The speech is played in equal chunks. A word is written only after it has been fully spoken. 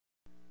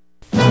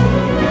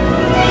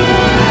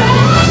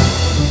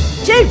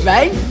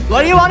Brain.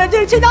 What do you want to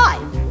do tonight?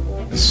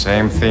 The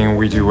same thing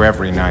we do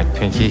every night,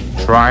 Pinky.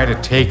 Try to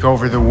take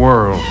over the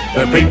world.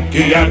 The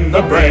Pinky and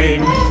the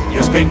Brain.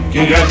 Yes,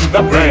 Pinky and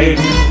the Brain.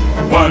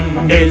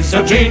 One is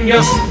a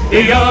genius,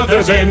 the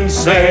other's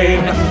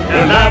insane.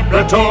 They're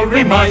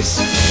laboratory mice.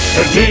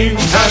 Their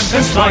genes have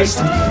been spliced.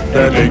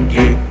 They're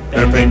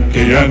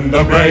Pinky and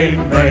the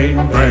Brain. Brain,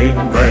 brain,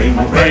 brain,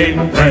 brain,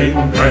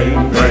 brain,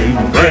 brain,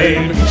 brain,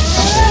 brain.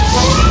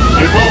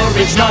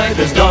 Before each night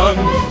is done,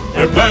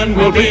 their plan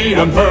will be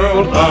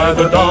unfurled by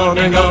the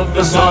dawning of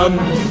the sun.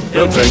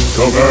 They'll take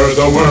over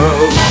the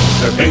world.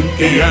 They're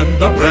Pinky and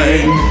the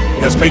Brain.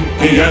 Yes,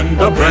 Pinky and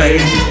the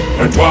Brain.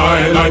 Their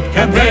twilight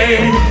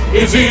campaign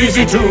is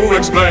easy to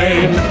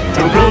explain.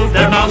 To prove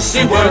their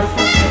mousy worth,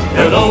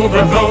 they'll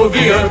overthrow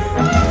the earth.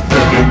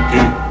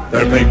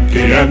 They're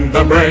Pinky and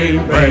the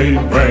Brain.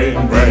 Brain,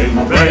 brain,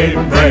 brain,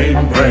 brain,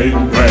 brain,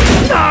 brain,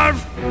 brain.